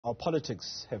Our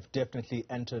politics have definitely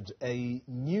entered a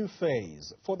new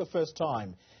phase. For the first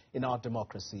time in our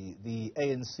democracy, the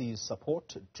ANC's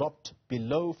support dropped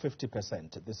below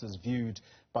 50%. This is viewed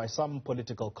by some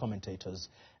political commentators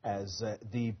as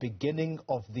the beginning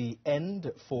of the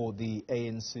end for the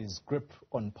ANC's grip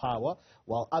on power,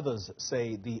 while others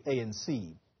say the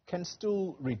ANC can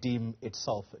still redeem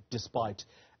itself despite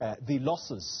the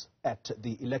losses at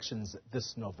the elections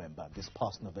this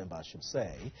past November, I should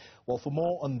say. Well, for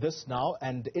more on this now,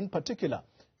 and in particular,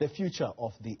 the future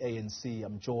of the ANC,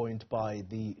 I'm joined by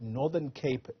the Northern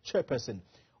Cape chairperson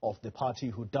of the party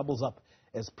who doubles up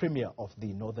as Premier of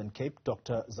the Northern Cape,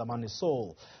 Dr Zamani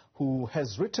Saul, who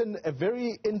has written a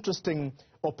very interesting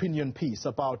opinion piece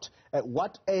about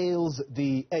what ails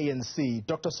the ANC.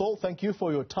 Dr Saul, thank you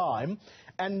for your time.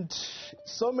 And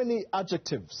so many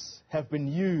adjectives have been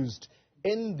used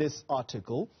in this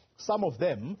article. Some of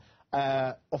them,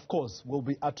 of course, will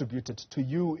be attributed to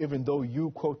you, even though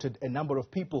you quoted a number of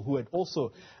people who had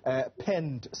also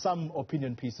penned some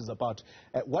opinion pieces about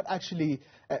what actually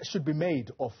should be made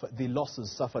of the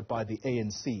losses suffered by the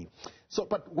ANC. So,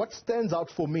 but what stands out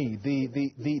for me,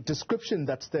 the description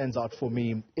that stands out for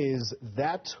me is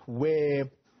that where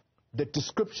the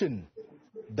description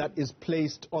that is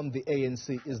placed on the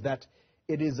ANC is that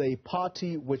it is a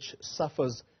party which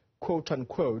suffers, quote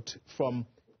unquote, from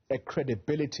a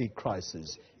credibility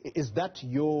crisis. Is that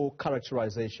your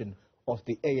characterization of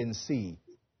the ANC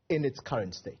in its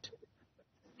current state?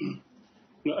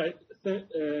 No,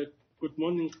 good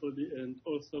morning, Cody, and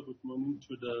also good morning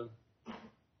to the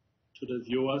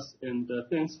viewers, and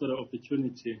thanks for the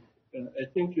opportunity.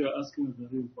 I think you are asking a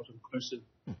very important question,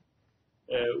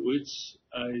 which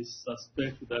I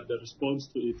suspect that the response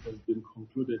to it has been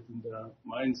concluded in the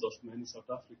minds of many South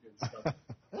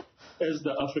Africans. As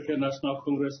the African National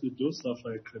Congress, we do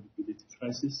suffer a credibility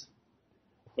crisis.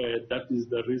 That is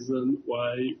the reason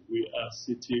why we are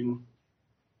sitting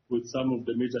with some of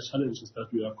the major challenges that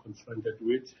we are confronted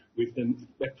with an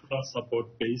electoral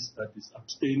support base that is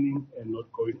abstaining and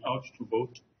not going out to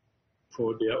vote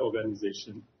for their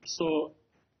organization. So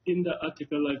in the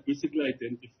article, I basically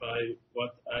identify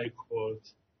what I called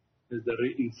as the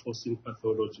reinforcing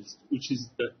pathologies, which is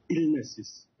the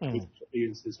illnesses which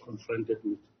ANC is confronted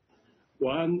with.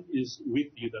 One is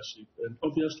weak leadership, and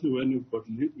obviously when you've got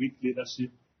weak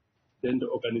leadership, then the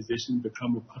organization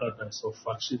becomes a paradise of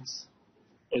factions.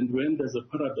 And when there's a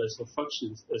paradise of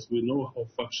factions, as we know how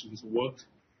factions work,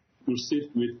 you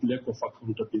sit with lack of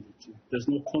accountability. There's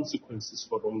no consequences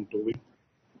for wrongdoing.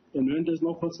 And when there's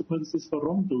no consequences for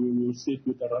wrongdoing, you sit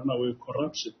with the runaway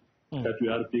corruption that we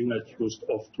are being accused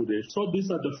of today. So these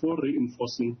are the four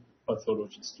reinforcing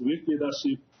pathologies: weak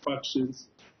leadership, factions,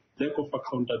 lack of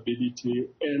accountability,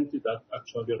 and that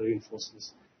actually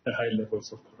reinforces the high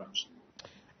levels of corruption.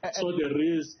 So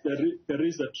there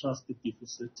is a trust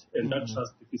deficit, and that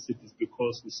trust deficit is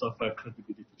because we suffer a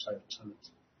credibility challenge.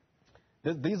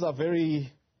 These are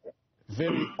very,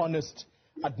 very honest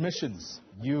admissions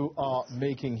you are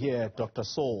making here, Dr.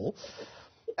 Saul.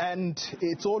 And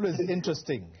it's always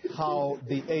interesting how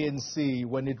the ANC,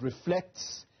 when it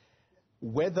reflects,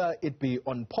 whether it be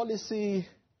on policy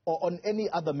or on any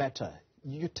other matter,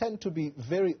 you tend to be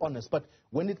very honest. But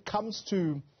when it comes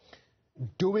to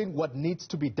doing what needs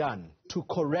to be done to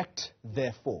correct,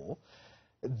 therefore,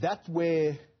 that's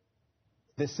where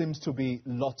there seems to be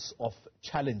lots of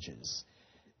challenges.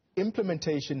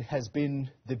 Implementation has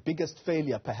been the biggest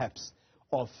failure, perhaps,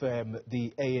 of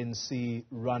the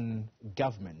ANC-run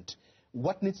government.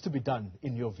 What needs to be done,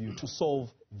 in your view, to solve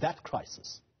that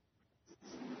crisis?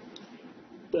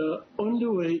 The only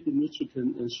way in which we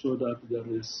can ensure that there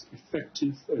is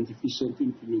effective and efficient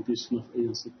implementation of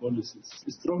ANC policies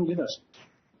is strong leadership.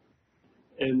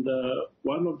 And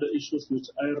one of the issues which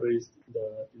I raised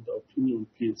in the opinion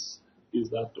piece is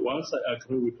that whilst I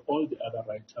agree with all the other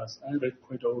writers, I read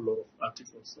quite a lot of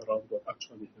articles around what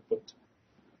actually happened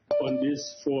on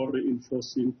these four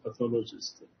reinforcing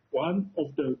pathologies. One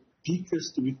of the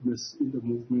biggest weaknesses in the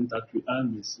movement that we are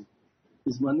missing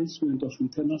is management of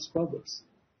internal squabbles.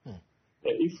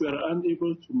 If we are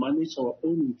unable to manage our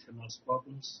own internal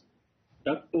squabbles,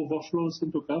 that overflows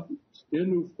into government.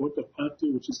 Then we've got a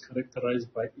party which is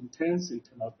characterized by intense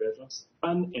internal battles,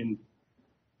 unending.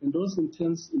 And those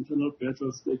intense internal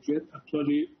battles,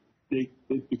 they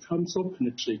become so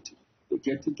penetrating. They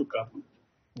get into government.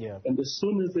 Yeah. And as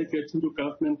soon as they get into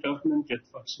government, government gets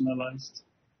factionalized,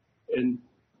 and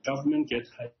government gets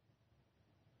high.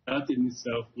 That in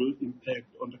itself will impact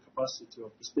on the capacity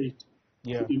of the state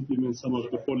to implement some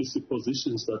of the policy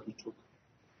positions that we took.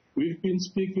 We've been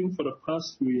speaking for the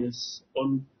past few years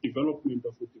on development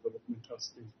of the developmental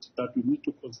state, that we need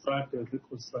to construct and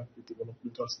reconstruct the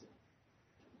developmental state.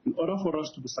 In order for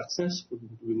us to be successful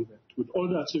in doing that, with all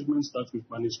the achievements that we've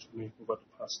managed to make over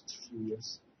the past few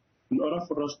years, in order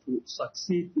for us to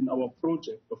succeed in our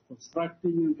project of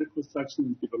constructing and reconstruction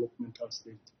and developmental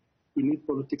state, we need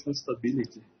political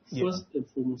stability, first and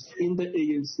foremost, in the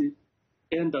ANC,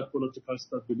 and that political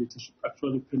stability should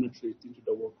actually penetrate into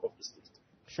the work of the state.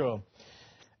 Sure.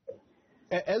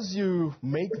 As you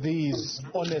make these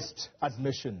honest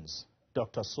admissions,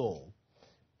 Dr. Saul,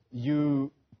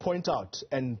 you point out,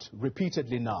 and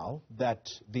repeatedly now, that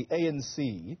the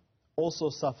ANC also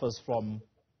suffers from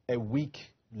a weak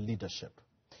leadership.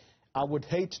 I would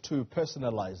hate to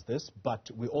personalize this,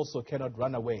 but we also cannot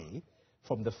run away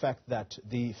from the fact that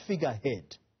the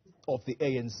figurehead of the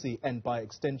ANC, and by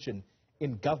extension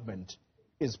in government,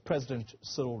 is President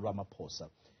Cyril Ramaphosa.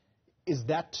 Is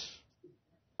that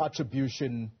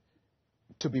attribution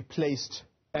to be placed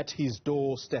at his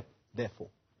doorstep, therefore?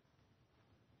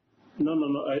 No.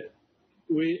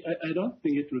 I don't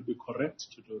think it would be correct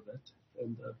to do that,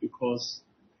 and because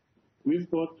we've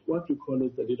got what we call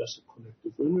it the leadership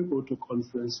collective. When we go to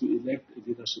conference, we elect a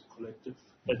leadership collective,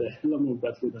 and the helm of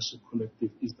that leadership collective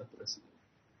is the president.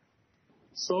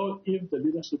 So if the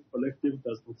leadership collective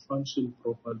does not function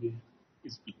properly,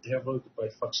 is bedeviled by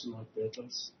factional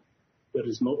battles, there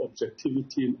is no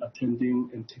objectivity in attending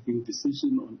and taking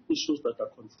decision on issues that are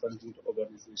confronting the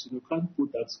organization. You can't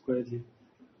put that squarely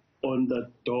on the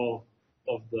door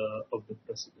of the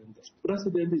president. The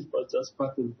president is just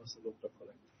part and parcel of the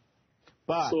collective.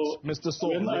 But, so Mr.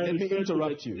 Saul, let me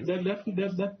interrupt you. Let me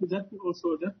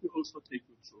also take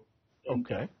you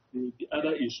through the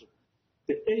other issue.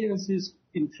 The ANC,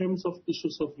 in terms of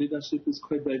issues of leadership, is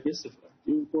quite diversified.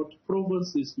 You've got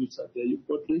provinces which are there. You've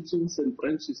got regions and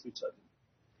branches which are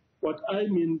there. What I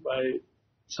mean by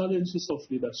challenges of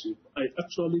leadership, I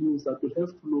actually means that we have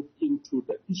to look into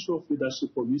the issue of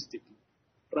leadership holistically,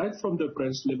 right from the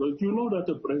branch level. Do you know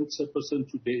that a branch chairperson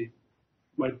today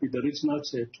might be the regional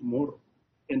chair tomorrow,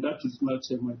 and that regional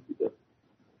chair might be the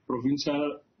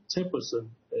provincial chairperson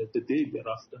the day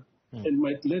thereafter, and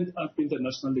might land up in the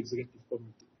National Executive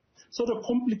Committee. So the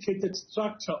complicated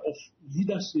structure of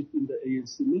leadership in the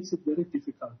ANC makes it very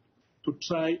difficult to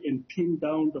try and pin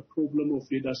down the problem of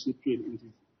leadership to an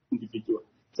individual.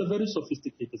 It's a very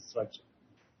sophisticated structure.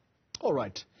 All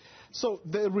right. So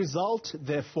the result,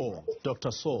 therefore,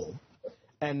 Dr. Saul,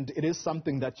 and it is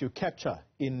something that you capture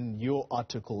in your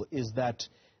article, is that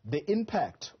the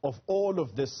impact of all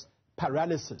of this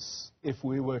paralysis, if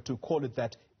we were to call it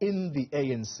that, in the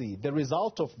ANC, the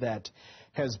result of that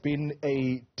has been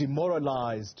a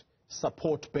demoralized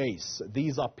support base.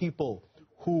 These are people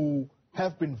who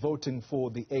have been voting for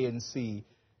the ANC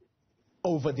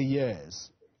over the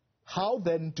years. How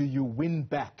then do you win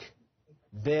back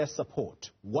their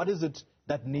support? What is it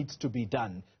that needs to be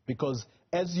done? Because,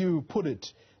 as you put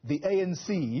it, the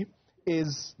ANC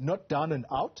is not down and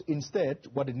out. Instead,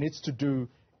 what it needs to do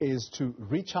is to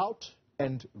reach out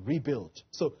and rebuild.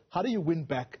 So how do you win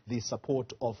back the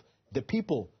support of the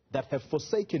people that have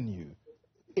forsaken you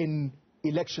in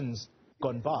elections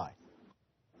gone by?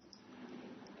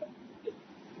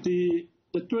 The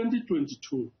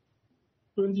 2022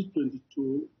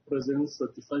 presents a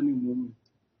defining moment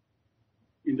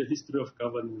in the history of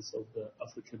governance of the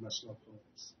African National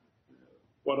Congress.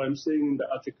 What I'm saying in the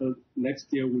article,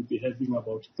 next year we'll be having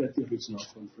about 30 regional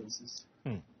conferences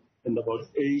and about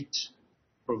 8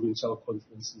 provincial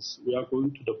conferences. We are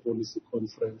going to the policy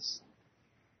conference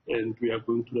and we are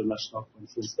going to the national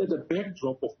conference. And the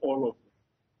backdrop of all of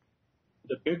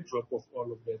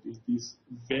that is this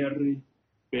very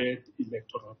bad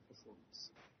electoral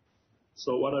performance.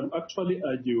 So what I'm actually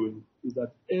arguing is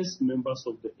that as members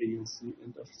of the ANC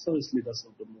and as service leaders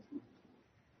of the movement,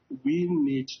 we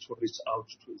need to reach out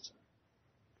to each other.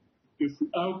 If we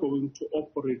are going to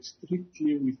operate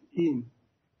strictly within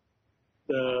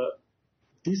the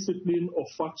discipline of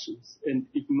factions and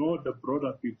ignore the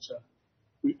broader picture,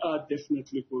 we are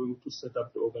definitely going to set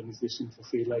up the organization for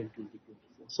failure in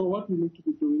 2024. So what we need to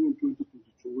be doing in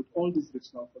 2022 with all these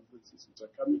regional conferences which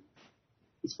are coming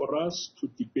is for us to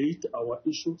debate our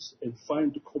issues and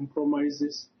find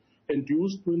compromises and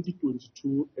use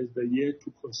 2022 as the year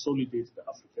to consolidate the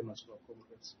African National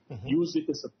Congress. Use it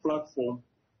as a platform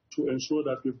to ensure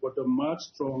that we've got a much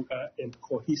stronger and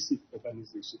cohesive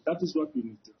organization. That is what we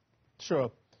need to do.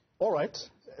 Sure. All right.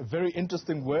 A very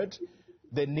interesting word.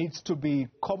 There needs to be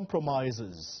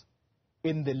compromises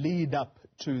in the lead up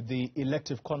to the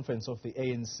elective conference of the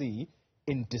ANC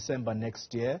in December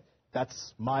next year.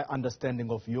 That's my understanding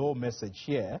of your message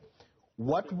here.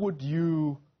 what would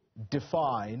you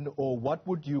define or what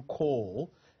would you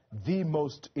call the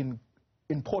most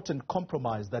important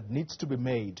compromise that needs to be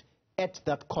made at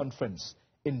that conference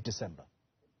in December?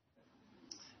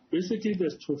 Basically,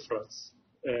 there's two fronts.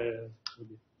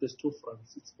 There's two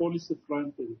fronts. It's policy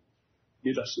front and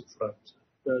leadership front.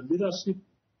 The leadership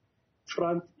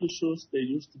front issues,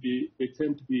 they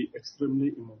tend to be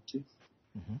extremely emotive.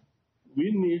 Mm-hmm.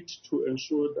 We need to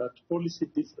ensure that policy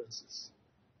differences,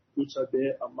 which are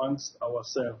there amongst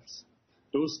ourselves,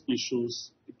 those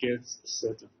issues get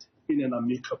settled in an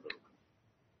amicable way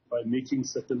by making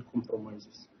certain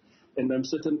compromises. And I'm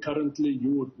certain currently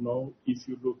you would know, if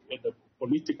you look at the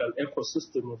political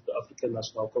ecosystem of the African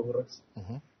National Congress,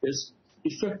 mm-hmm. there's,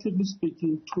 effectively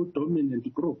speaking, two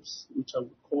dominant groups, which I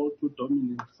would call two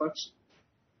dominant factions.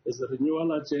 There's a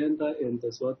renewal agenda, and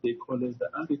there's what they call as the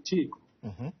RET group.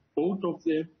 Mm-hmm. Both of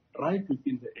them right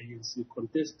within the ANC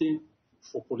contesting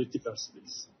for political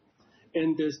space.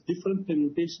 And there's different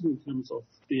permutation in terms of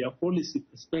their policy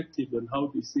perspective and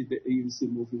how they see the ANC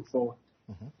moving forward.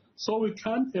 Mm-hmm. So we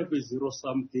can't have a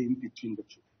zero-sum game between the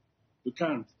two. We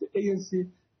can't. The ANC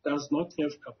does not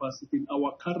have capacity. In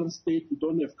our current state, we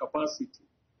don't have capacity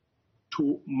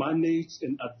to manage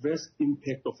an adverse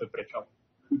impact of a breakaway.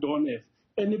 We don't have.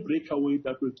 Any breakaway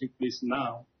that will take place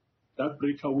now, that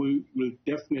breakaway will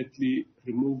definitely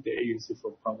remove the ANC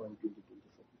from power in 2024.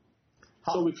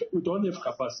 So we don't have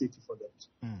capacity for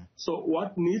that. Mm. So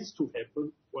what needs to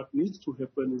happen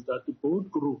is that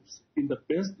both groups, in the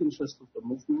best interest of the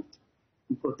movement,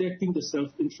 in protecting the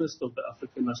self-interest of the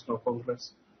African National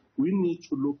Congress, we need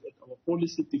to look at our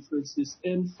policy differences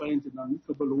and find an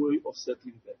amicable way of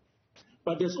settling them.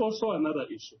 But there's also another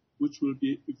issue, which will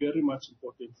be very much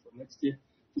important for next year,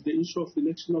 is the issue of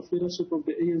election of leadership of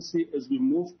the ANC as we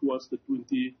move towards the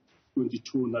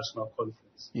 2022 National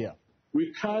Conference. Yeah.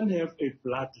 We can't have a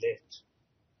bloodlet.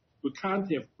 We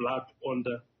can't have blood on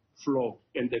the floor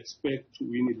and expect to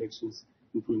win elections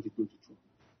in 2022.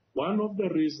 One of the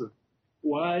reasons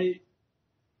why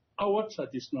our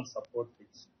traditional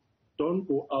supporters don't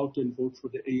go out and vote for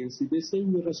the ANC, they say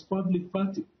we're a squabbling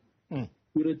party. Mm.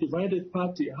 We're a divided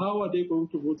party. How are they going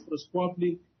to vote for a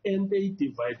squabbling and a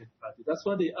divided party? That's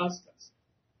what they ask us.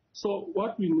 So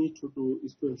what we need to do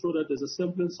is to ensure that there's a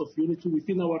semblance of unity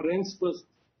within our ranks first.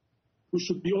 We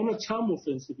should be on a charm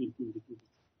offensive in 2022.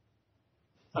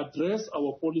 Address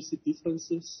our policy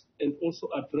differences and also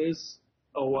address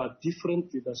our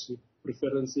different leadership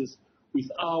preferences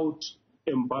without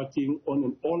embarking on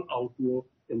an all-out war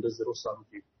and a zero-sum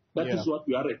game. That is what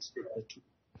we are expected to.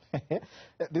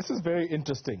 This is very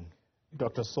interesting,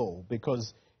 Dr. Saul,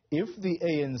 because if the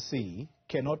ANC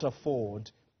cannot afford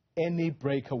any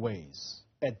breakaways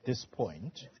at this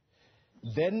point,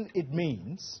 then it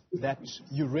means that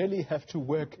you really have to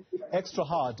work extra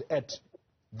hard at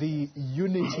the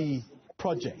unity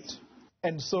project.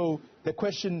 And so the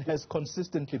question has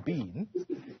consistently been,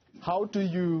 how do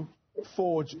you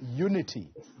forge unity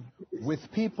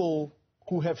with people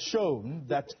who have shown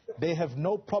that they have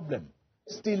no problem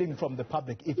stealing from the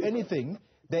public? If anything,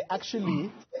 they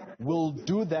actually will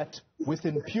do that with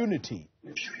impunity.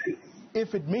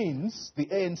 If it means the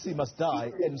ANC must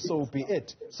die, and so be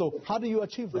it. So how do you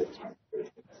achieve that?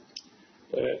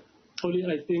 Tony,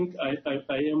 I think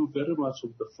I am very much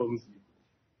of the firm view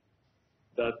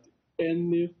that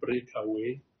any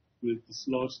breakaway will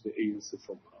dislodge the ANC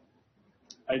from power.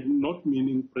 I'm not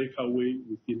meaning breakaway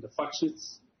within the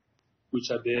factions which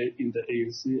are there in the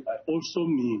ANC. I also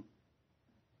mean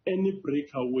any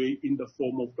breakaway in the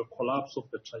form of the collapse of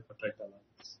the tripartite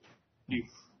alliance. If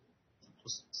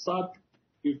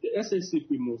the SACP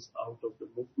moves out of the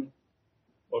movement,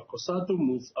 or COSATU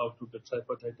moves out of the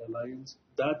tripartite alliance,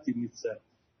 that in itself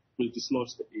will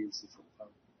dislodge the ANC from power.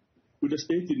 With the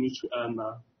state in which we are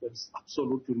now, there's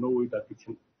absolutely no way that we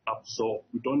can absorb.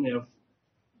 We don't have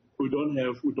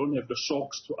the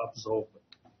shocks to absorb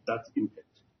that impact.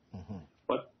 Mm-hmm.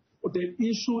 But the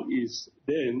issue is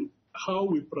then how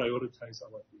we prioritize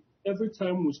our thing. Every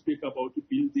time we speak about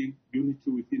building unity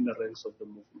within the ranks of the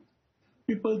movement,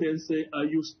 people then say, are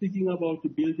you speaking about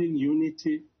building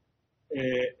unity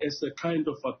as a kind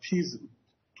of appeasement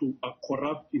to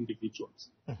corrupt individuals?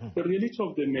 Mm-hmm. The reality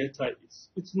of the matter is,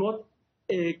 it's not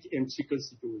egg and chicken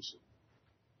situation.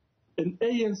 An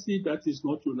ANC that is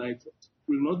not united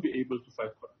will not be able to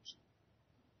fight corruption.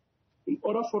 In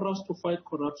order for us to fight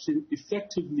corruption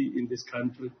effectively in this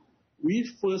country, we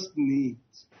first need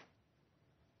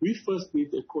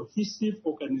a cohesive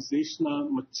organizational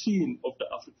machine of the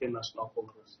African National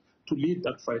Congress to lead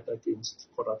that fight against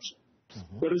corruption.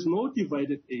 Mm-hmm. There is no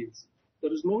divided ANC.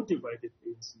 There is no divided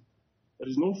ANC There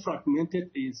is no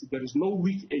fragmented ANC. There is no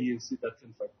weak ANC that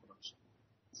can fight corruption.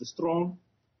 It's a strong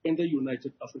and a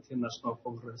united African National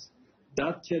Congress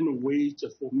that can wage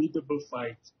a formidable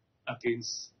fight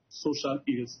against social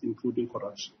ills, including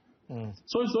corruption.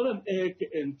 So it's not an egg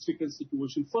and chicken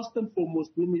situation. First and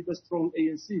foremost, we need a strong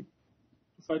ANC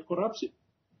to fight corruption.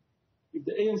 If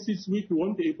the ANC is weak, we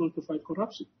won't be able to fight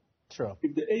corruption. Sure.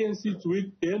 If the ANC is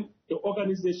weak, then the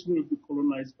organization will be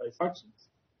colonized by factions.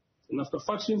 And after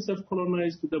factions have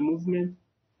colonized the movement,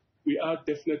 we are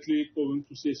definitely going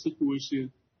to see a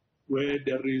situation where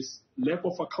there is lack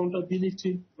of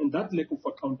accountability, and that lack of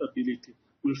accountability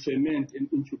will ferment and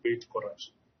incubate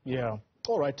corruption. Yeah.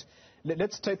 All right.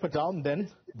 Let's taper down then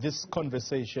this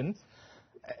conversation.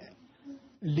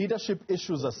 Leadership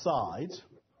issues aside,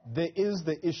 there is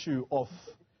the issue of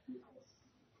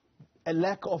a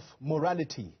lack of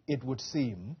morality, it would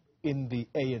seem, in the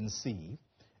ANC.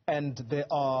 And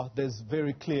there's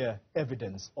very clear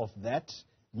evidence of that.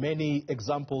 Many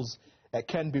examples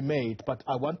can be made, but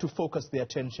I want to focus the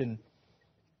attention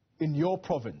in your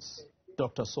province,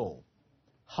 Dr. Saul.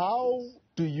 How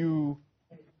do you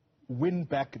win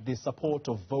back the support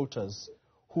of voters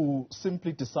who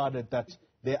simply decided that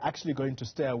they're actually going to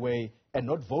stay away and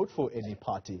not vote for any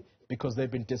party because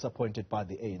they've been disappointed by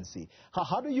the ANC?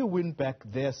 How do you win back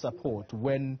their support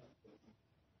when,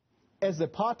 as a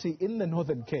party in the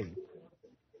Northern Cape,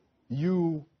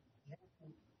 you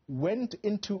went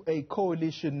into a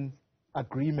coalition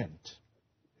agreement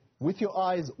with your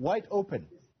eyes wide open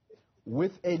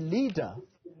with a leader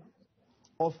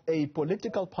of a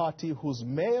political party whose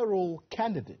mayoral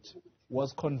candidate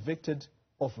was convicted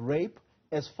of rape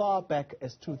as far back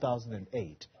as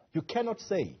 2008? You cannot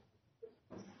say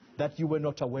that you were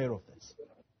not aware of this.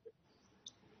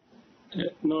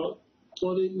 No,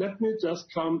 sorry, let me just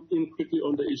come in quickly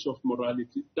on the issue of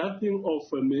morality. That thing of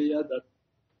a mayor that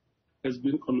has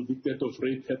been convicted of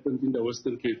rape happened in the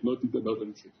Western Cape, not in the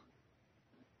Northern Cape.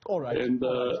 All right. And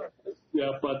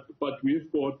yeah, but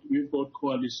we've got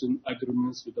coalition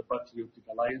agreements with the Patriotic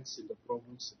Alliance in the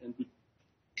province, and with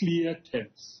clear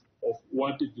terms of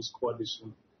what this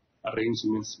coalition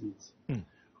arrangements means.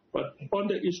 But on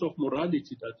the issue of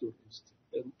morality that you raised,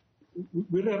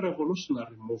 we're a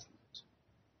revolutionary movement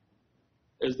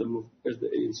as the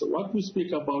ANC. So what we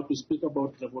speak about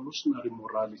revolutionary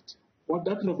morality. What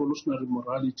that revolutionary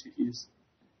morality is,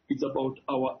 it's about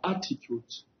our attitude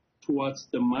towards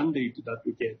the mandate that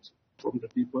we get from the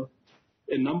people.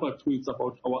 And number two, it's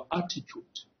about our attitude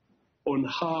on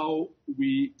how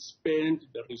we spend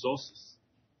the resources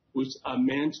which are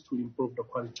meant to improve the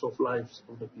quality of lives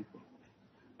of the people.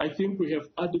 I think we have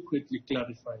adequately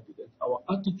clarified that our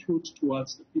attitude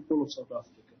towards the people of South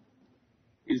Africa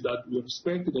is that we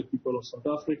respect the people of South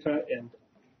Africa, and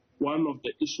one of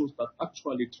the issues that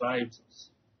actually drives us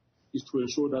is to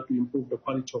ensure that we improve the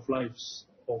quality of lives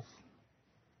of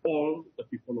all the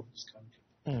people of this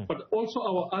country. But also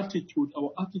our attitude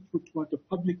toward the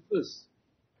public purse.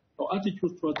 Our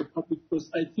attitude toward the public purse,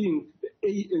 I think the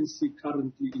ANC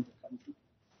currently in the country,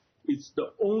 it's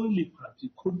the only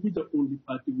party, could be the only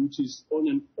party which is on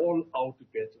an all-out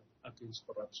battle against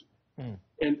corruption.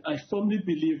 And I firmly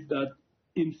believe that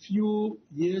in few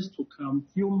years to come,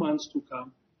 few months to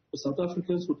come, the South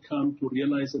Africans would come to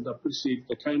realize and appreciate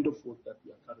the kind of work that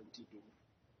we are currently doing.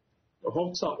 The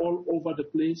hawks are all over the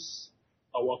place.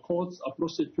 Our courts are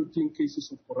prosecuting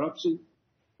cases of corruption,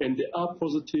 and there are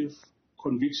positive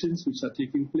convictions which are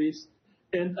taking place.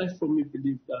 And I firmly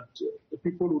believe that the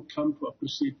people would come to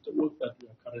appreciate the work that we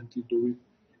are currently doing.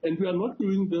 And we are not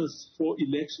doing this for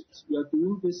elections. We are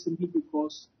doing this simply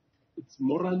because it's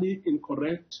morally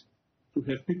incorrect to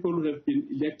have people who have been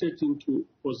elected into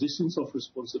positions of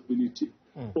responsibility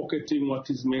pocketing what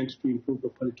is meant to improve the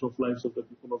quality of lives of the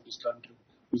people of this country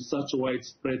with such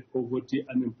widespread poverty,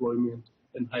 unemployment,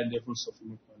 and high levels of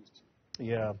inequality.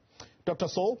 Yeah. Dr.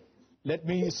 Saul, let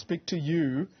me speak to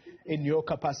you in your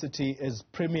capacity as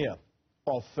Premier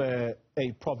of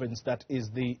a province that is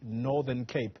the Northern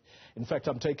Cape. In fact,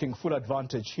 I'm taking full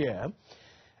advantage here.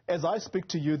 As I speak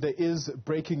to you, there is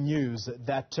breaking news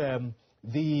that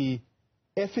the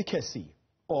efficacy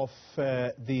of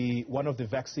one of the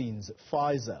vaccines,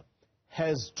 Pfizer,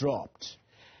 has dropped.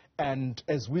 And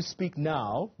as we speak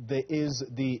now, there is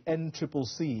the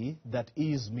NCCC that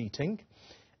is meeting,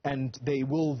 and they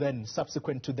will then,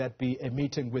 subsequent to that, be a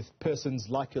meeting with persons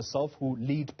like yourself who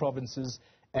lead provinces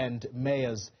and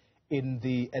mayors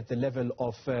at the level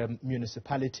of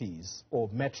municipalities or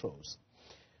metros.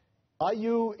 Are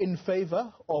you in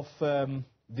favor of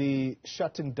the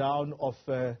shutting down of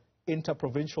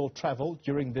interprovincial travel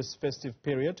during this festive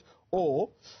period, or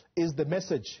is the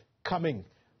message coming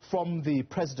from the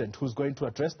president who's going to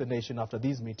address the nation after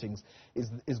these meetings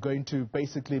is going to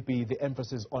basically be the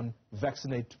emphasis on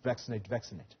vaccinate, vaccinate,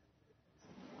 vaccinate?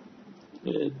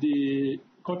 The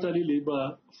quarterly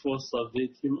labor force survey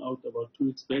came out about 2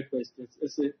 weeks back by Stats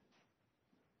SA,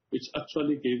 which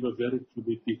actually gave a very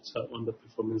gloomy picture on the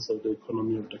performance of the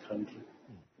economy of the country.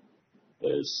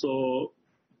 So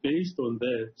based on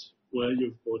that, where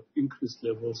you've got increased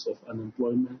levels of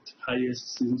unemployment,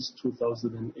 highest since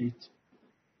 2008,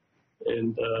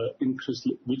 and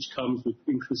which comes with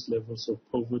increased levels of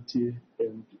poverty,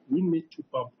 and we need to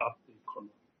pump up the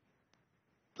economy.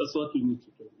 That's what we need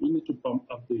to do. We need to pump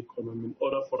up the economy in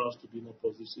order for us to be in a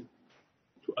position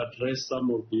to address some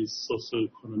of these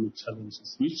socio-economic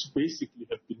challenges, which basically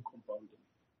have been compounded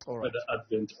by the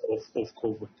advent of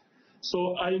COVID.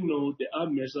 So I know there are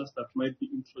measures that might be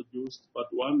introduced, but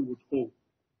one would hope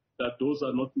that those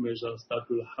are not measures that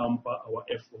will hamper our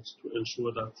efforts to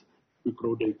ensure that we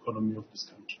grow the economy of this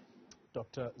country.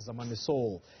 Dr. Zamani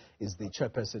Saul is the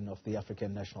chairperson of the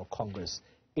African National Congress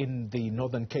in the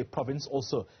Northern Cape province,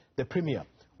 also the premier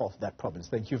of that province.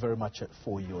 Thank you very much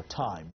for your time.